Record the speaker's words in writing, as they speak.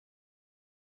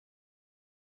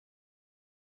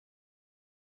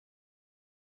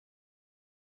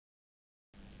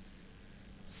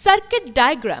Circuit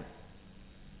diagram.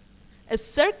 A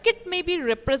circuit may be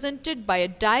represented by a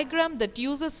diagram that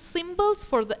uses symbols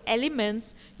for the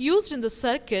elements used in the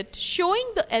circuit, showing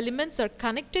the elements are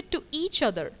connected to each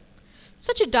other.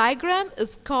 Such a diagram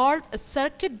is called a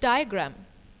circuit diagram.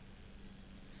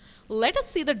 Let us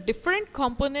see the different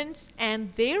components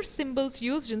and their symbols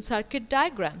used in circuit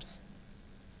diagrams.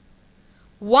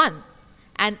 1.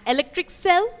 An electric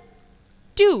cell.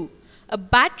 2. A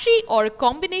battery or a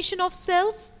combination of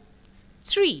cells.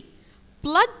 3.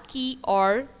 Plug key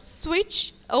or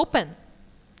switch open.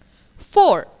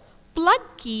 4. Plug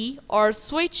key or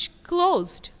switch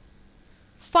closed.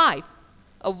 5.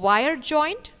 A wire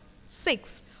joint.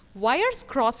 6. Wires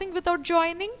crossing without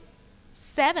joining.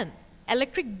 7.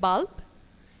 Electric bulb.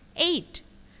 8.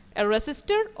 A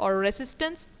resistor or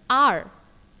resistance R.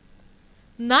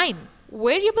 9.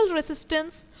 Variable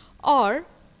resistance or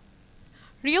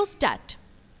rheostat.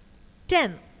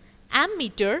 10.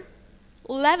 Ammeter.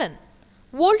 11.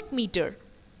 Voltmeter.